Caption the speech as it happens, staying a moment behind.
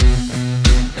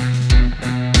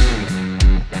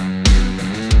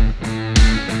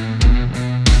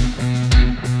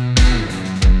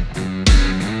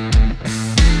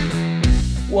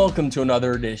Welcome to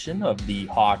another edition of the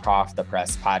Hawk Off the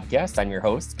Press podcast. I'm your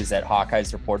host, Gazette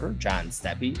Hawkeyes reporter, John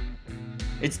Steppe.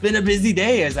 It's been a busy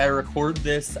day as I record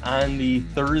this on the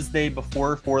Thursday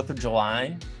before 4th of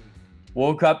July.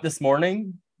 Woke up this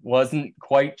morning, wasn't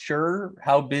quite sure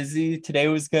how busy today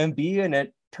was going to be, and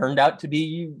it turned out to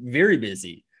be very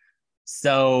busy.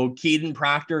 So Kadyn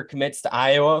Proctor commits to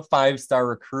Iowa, 5-star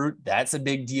recruit. That's a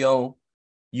big deal.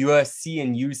 USC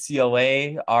and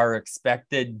UCLA are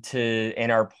expected to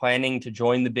and are planning to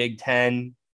join the Big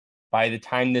Ten. By the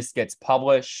time this gets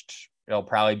published, it'll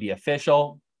probably be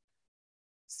official.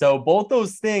 So both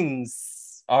those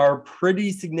things are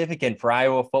pretty significant for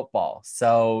Iowa football.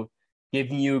 So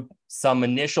giving you some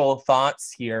initial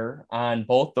thoughts here on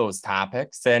both those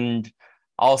topics. And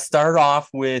I'll start off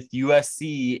with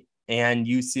USC and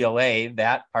UCLA,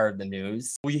 that part of the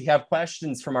news. We have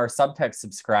questions from our Subtext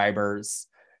subscribers.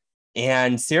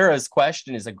 And Sarah's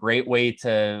question is a great way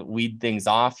to lead things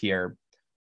off here.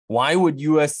 Why would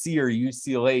USC or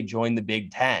UCLA join the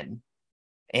Big Ten?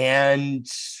 And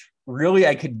really,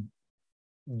 I could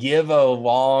give a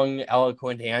long,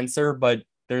 eloquent answer, but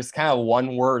there's kind of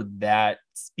one word that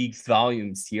speaks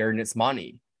volumes here, and it's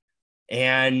money.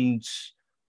 And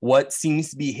what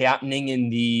seems to be happening in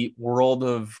the world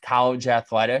of college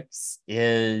athletics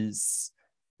is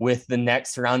with the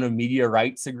next round of media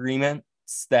rights agreements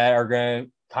that are going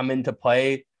to come into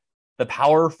play, the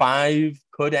Power 5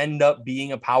 could end up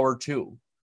being a Power 2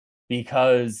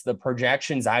 because the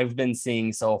projections I've been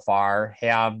seeing so far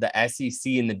have the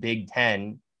SEC and the Big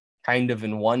Ten kind of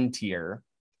in one tier,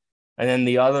 and then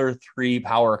the other three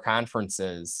power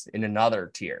conferences in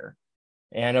another tier,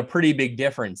 and a pretty big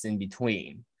difference in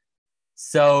between.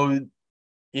 So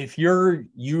if you're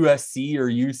USC or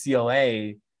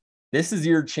UCLA, this is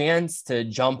your chance to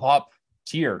jump up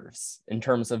tiers in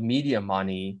terms of media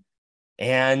money.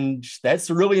 And that's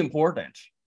really important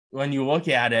when you look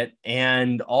at it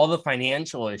and all the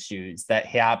financial issues that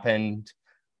happened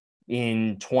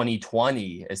in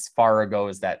 2020, as far ago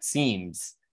as that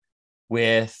seems,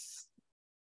 with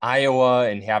Iowa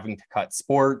and having to cut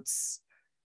sports.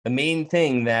 The main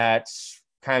thing that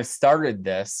kind of started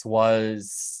this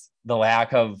was the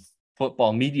lack of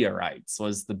football media rights,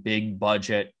 was the big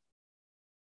budget.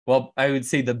 Well, I would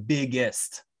say the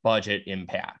biggest budget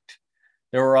impact.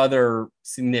 There were other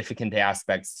significant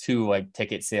aspects too, like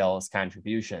ticket sales,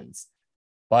 contributions.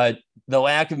 But the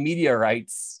lack of media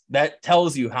rights, that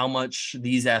tells you how much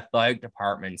these athletic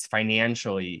departments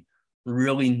financially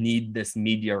really need this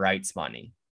media rights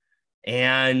money.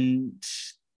 And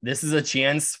this is a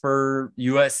chance for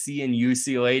USC and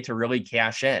UCLA to really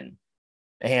cash in.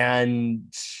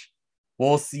 And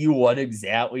we'll see what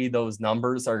exactly those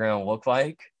numbers are going to look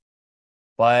like.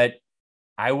 But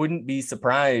I wouldn't be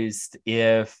surprised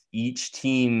if each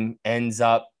team ends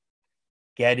up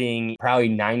getting probably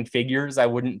 9 figures. I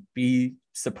wouldn't be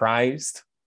surprised.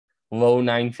 Low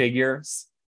 9 figures.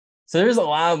 So there's a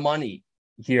lot of money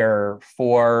here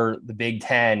for the Big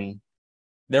Ten.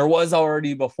 There was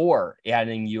already before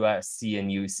adding USC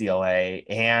and UCLA,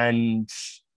 and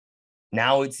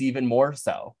now it's even more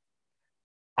so.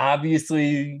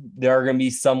 Obviously, there are going to be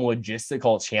some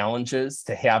logistical challenges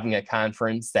to having a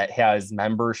conference that has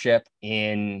membership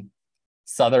in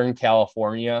Southern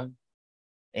California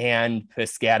and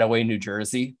Piscataway, New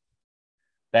Jersey.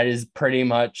 That is pretty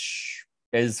much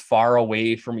as far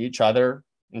away from each other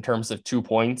in terms of 2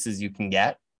 points as you can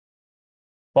get.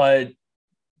 But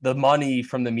the money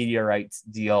from the media rights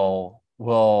deal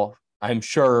will, I'm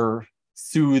sure,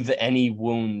 soothe any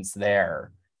wounds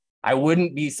there. I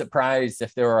wouldn't be surprised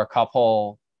if there were a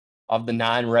couple of the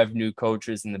non-revenue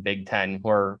coaches in the Big Ten who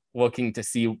are looking to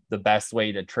see the best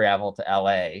way to travel to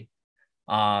LA.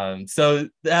 So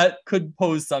that could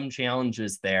pose some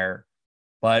challenges there.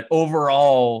 But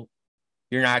overall,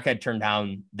 you're not going to turn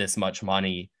down this much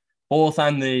money, both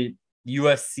on the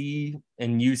USC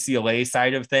and UCLA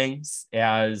side of things,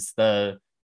 as the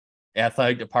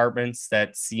athletic departments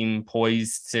that seem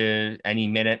poised to any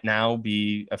minute now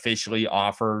be officially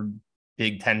offered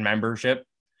Big Ten membership,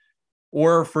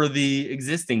 or for the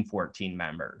existing 14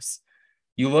 members.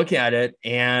 You look at it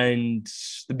and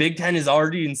the Big Ten is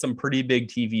already in some pretty big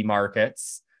TV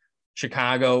markets.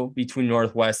 Chicago, between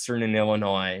Northwestern and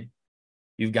Illinois.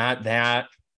 You've got that.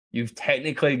 You've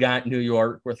technically got New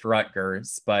York with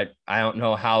Rutgers, but I don't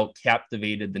know how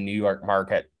captivated the New York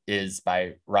market is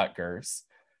by Rutgers.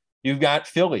 You've got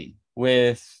Philly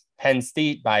with Penn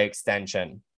State by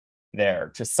extension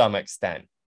there to some extent.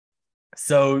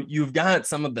 So you've got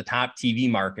some of the top TV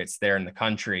markets there in the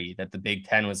country that the Big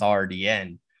Ten was already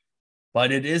in.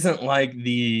 But it isn't like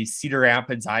the Cedar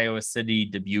Rapids, Iowa City,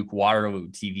 Dubuque, Waterloo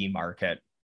TV market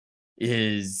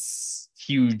is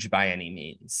huge by any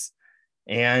means.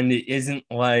 And it isn't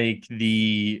like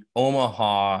the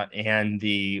Omaha and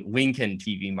the Lincoln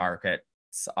TV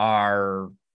markets are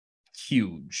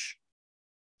huge.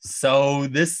 So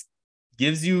this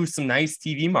gives you some nice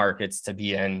TV markets to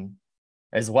be in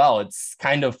as well. It's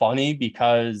kind of funny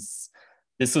because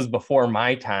this was before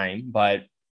my time, but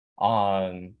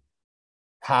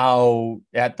how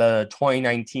at the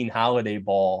 2019 Holiday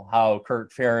Bowl, how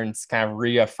Kirk Ferentz kind of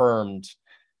reaffirmed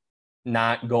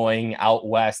not going out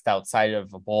west outside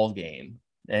of a bowl game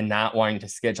and not wanting to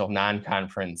schedule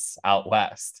non-conference out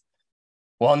west.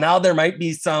 Well, now there might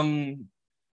be some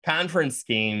conference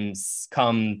games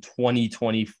come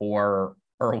 2024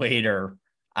 or later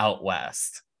out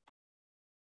west.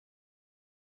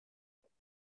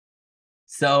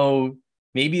 So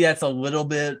maybe that's a little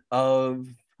bit of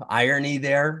irony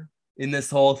there in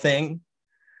this whole thing,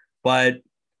 but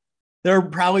there are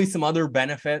probably some other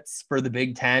benefits for the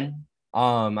Big Ten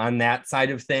on that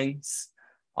side of things.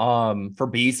 For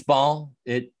baseball,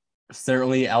 it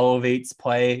certainly elevates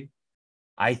play.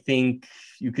 I think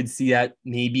you could see that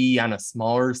maybe on a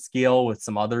smaller scale with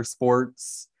some other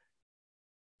sports.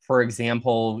 For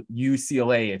example,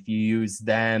 UCLA, if you use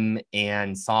them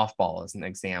and softball as an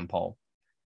example,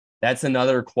 that's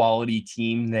another quality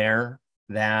team there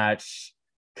that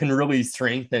can really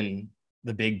strengthen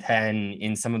the Big Ten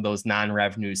in some of those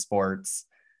non-revenue sports.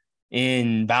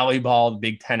 In volleyball, the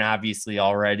Big Ten obviously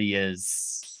already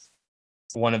is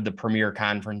one of the premier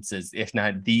conferences, if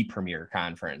not the premier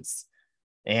conference.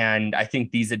 And I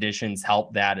think these additions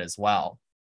help that as well.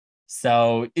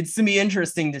 So it's going to be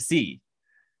interesting to see.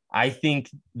 I think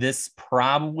this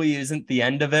probably isn't the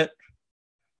end of it,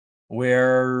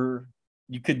 where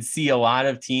you could see a lot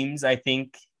of teams, I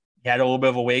think, had a little bit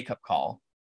of a wake-up call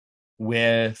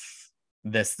with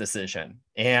this decision.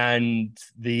 And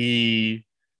the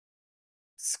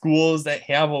schools that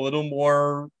have a little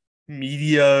more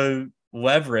media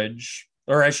leverage,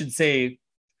 or I should say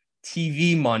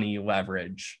TV money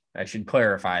leverage, I should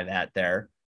clarify that there,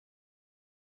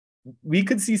 we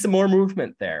could see some more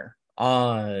movement there.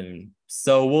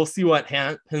 So we'll see what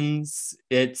happens.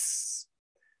 It's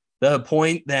the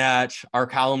point that our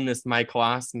columnist Mike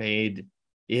Kloss made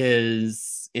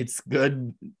is it's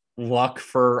good luck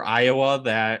for Iowa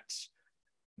that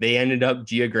they ended up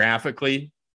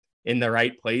geographically in the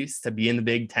right place to be in the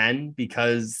Big Ten,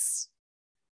 because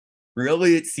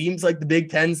really it seems like the Big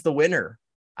Ten's the winner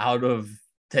out of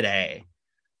today,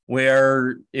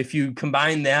 where if you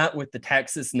combine that with the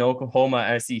Texas and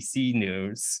Oklahoma SEC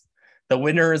news, the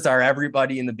winners are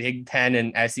everybody in the Big Ten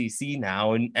and SEC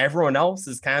now, and everyone else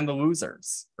is kind of the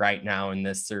losers right now in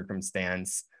this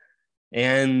circumstance.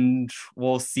 And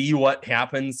we'll see what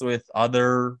happens with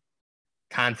other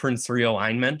conference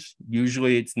realignment.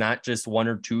 Usually it's not just one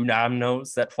or two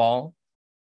dominoes that fall,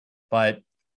 but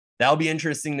that'll be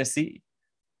interesting to see.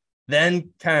 Then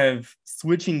kind of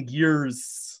switching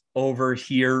gears over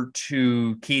here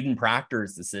to Kadyn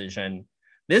Proctor's decision.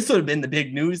 This would have been the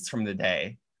big news from the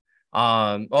day.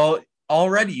 Well,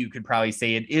 already you could probably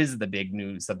say it is the big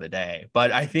news of the day,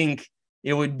 but I think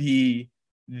it would be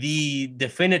the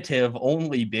definitive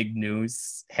only big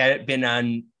news had it been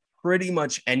on pretty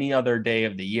much any other day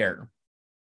of the year.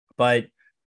 But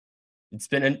it's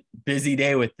been a busy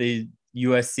day with the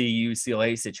USC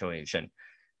UCLA situation.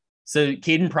 So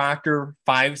Kadyn Proctor,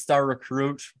 5-star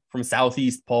recruit from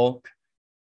Southeast Polk,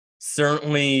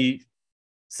 certainly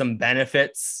some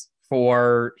benefits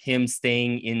for him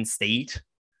staying in state,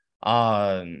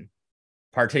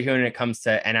 particularly when it comes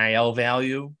to NIL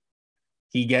value.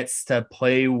 He gets to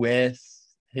play with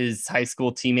his high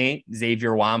school teammate,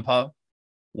 Xavier Wampa.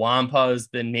 Wampa has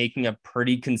been making a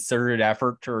pretty concerted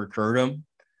effort to recruit him.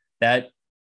 That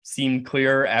seemed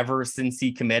clear ever since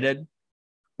he committed,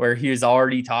 where he was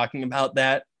already talking about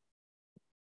that.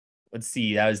 Let's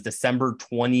see, that was December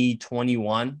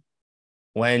 2021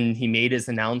 when he made his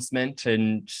announcement,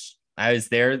 and I was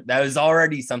there. That was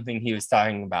already something he was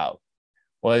talking about,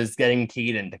 was getting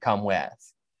Kadyn to come with.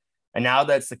 And now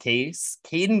that's the case.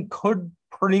 Kadyn could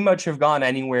pretty much have gone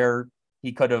anywhere.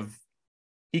 He could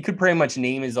pretty much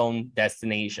name his own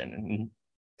destination. And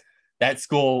that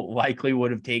school likely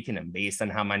would have taken him based on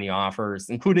how many offers,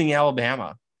 including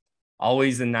Alabama.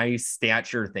 Always a nice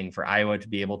stature thing for Iowa to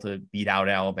be able to beat out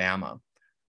Alabama.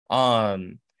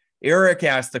 Eric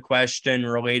asked a question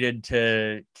related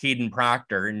to Kadyn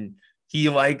Proctor, and he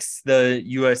likes the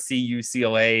USC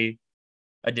UCLA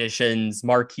additions,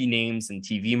 marquee names, and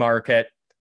TV market.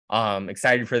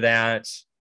 Excited for that.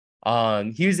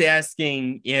 He was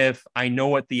asking if I know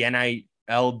what the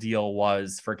NIL deal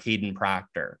was for Kadyn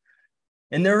Proctor.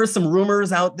 And there are some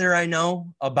rumors out there, I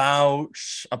know, about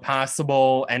a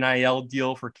possible NIL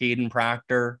deal for Caden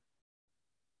Proctor.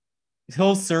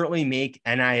 He'll certainly make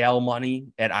NIL money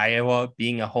at Iowa,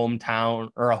 being a hometown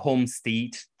or a home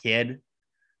state kid.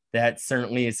 That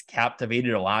certainly has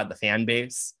captivated a lot of the fan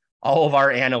base. All of our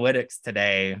analytics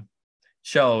today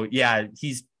show, yeah,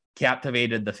 he's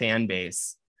captivated the fan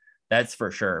base. That's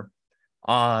for sure.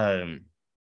 So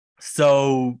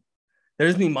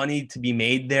there's any money to be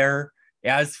made there.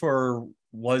 As for,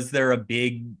 was there a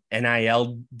big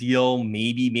NIL deal?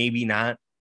 Maybe, maybe not.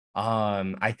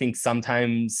 I think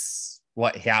sometimes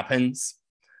what happens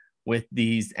with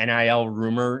these NIL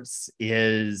rumors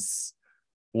is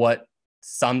what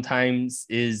sometimes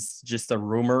is just a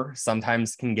rumor,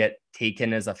 sometimes can get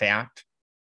taken as a fact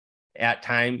at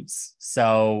times.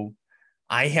 So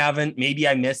maybe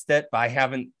I missed it, but I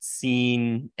haven't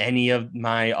seen any of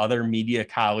my other media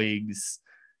colleagues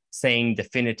saying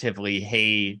definitively,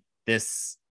 hey,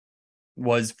 this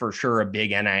was for sure a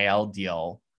big NIL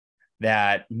deal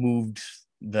that moved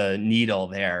the needle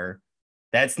there.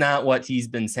 That's not what he's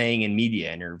been saying in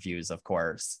media interviews, of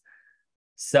course.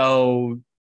 So,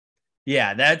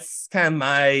 yeah, that's kind of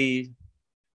I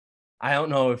don't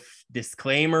know if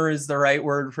disclaimer is the right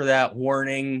word for that.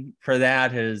 Warning for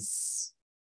that is,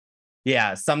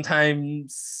 yeah,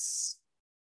 sometimes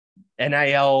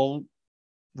NIL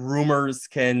rumors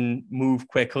can move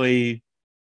quickly,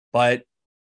 but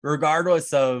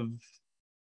regardless of,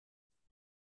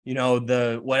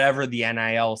 whatever the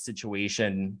NIL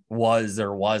situation was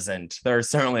or wasn't, there's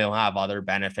certainly a lot of other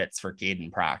benefits for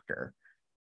Caden Proctor,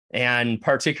 and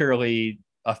particularly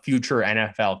a future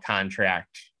NFL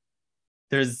contract.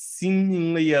 There's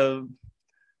seemingly a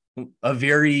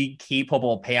very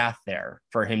capable path there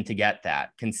for him to get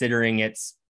that, considering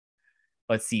it's,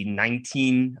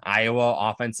 19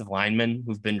 Iowa offensive linemen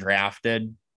who've been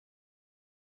drafted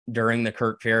during the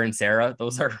Kirk Ferentz era.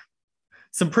 Those are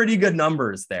some pretty good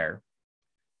numbers there.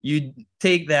 You'd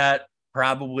take that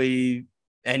probably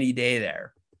any day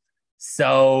there.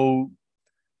 So,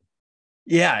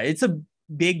 yeah, it's a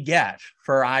big get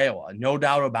for Iowa, no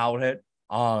doubt about it.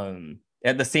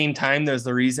 At the same time, there's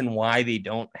the reason why they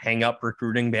don't hang up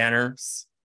recruiting banners.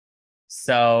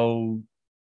 So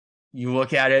you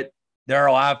look at it, there are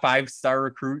a lot of 5-star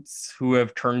recruits who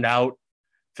have turned out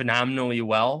phenomenally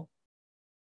well.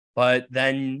 But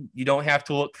then you don't have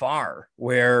to look far,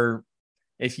 where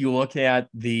if you look at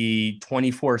the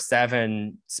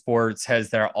 24/7 Sports has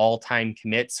their all-time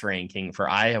commits ranking for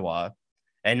Iowa,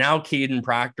 and now Caden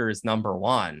Proctor is number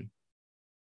 1.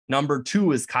 Number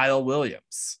 2 is Kyle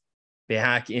Williams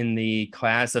back in the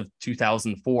class of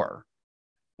 2004,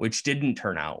 which didn't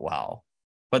turn out well.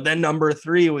 But then number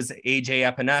 3 was AJ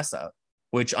Epinesa,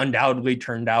 which undoubtedly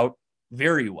turned out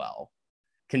very well,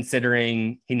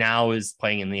 considering he now is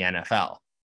playing in the NFL.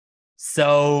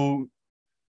 So,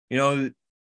 can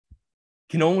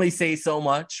only say so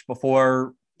much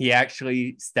before he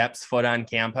actually steps foot on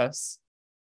campus.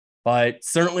 But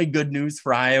certainly good news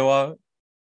for Iowa.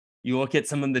 You look at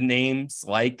some of the names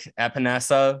like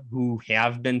Epinesa, who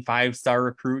have been 5-star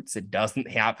recruits. It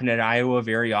doesn't happen at Iowa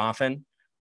very often.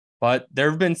 But there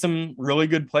have been some really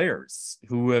good players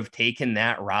who have taken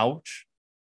that route.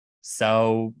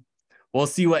 So we'll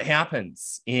see what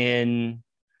happens in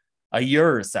a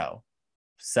year or so.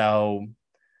 So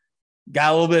got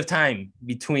a little bit of time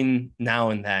between now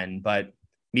and then, but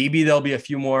maybe there'll be a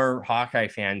few more Hawkeye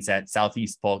fans at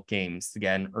Southeast Polk games to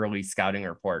get an early scouting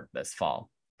report this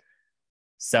fall.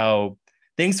 So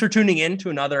thanks for tuning in to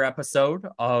another episode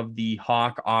of the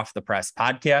Hawk Off the Press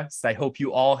podcast. I hope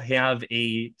you all have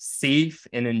a safe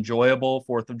and enjoyable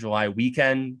 4th of July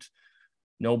weekend.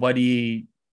 Nobody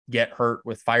get hurt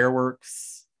with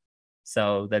fireworks.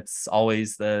 So that's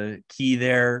always the key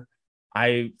there.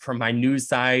 From my news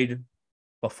side,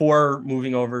 before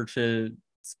moving over to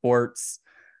sports,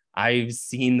 I've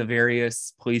seen the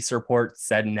various police reports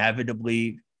that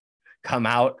inevitably come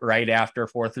out right after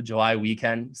 4th of July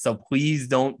weekend. So please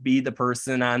don't be the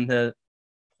person on the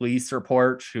police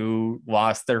report who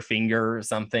lost their finger or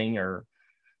something, or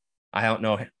I don't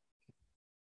know,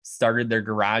 started their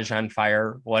garage on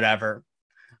fire, whatever.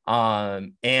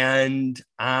 And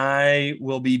I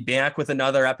will be back with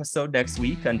another episode next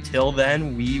week. Until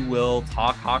then, we will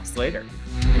talk Hawks later.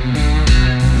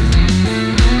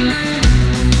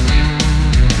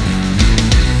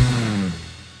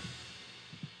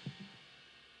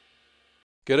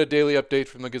 Get a daily update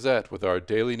from the Gazette with our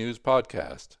daily news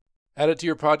podcast. Add it to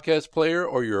your podcast player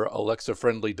or your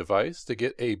Alexa-friendly device to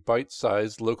get a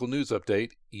bite-sized local news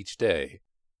update each day.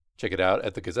 Check it out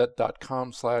at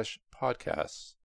thegazette.com/podcasts.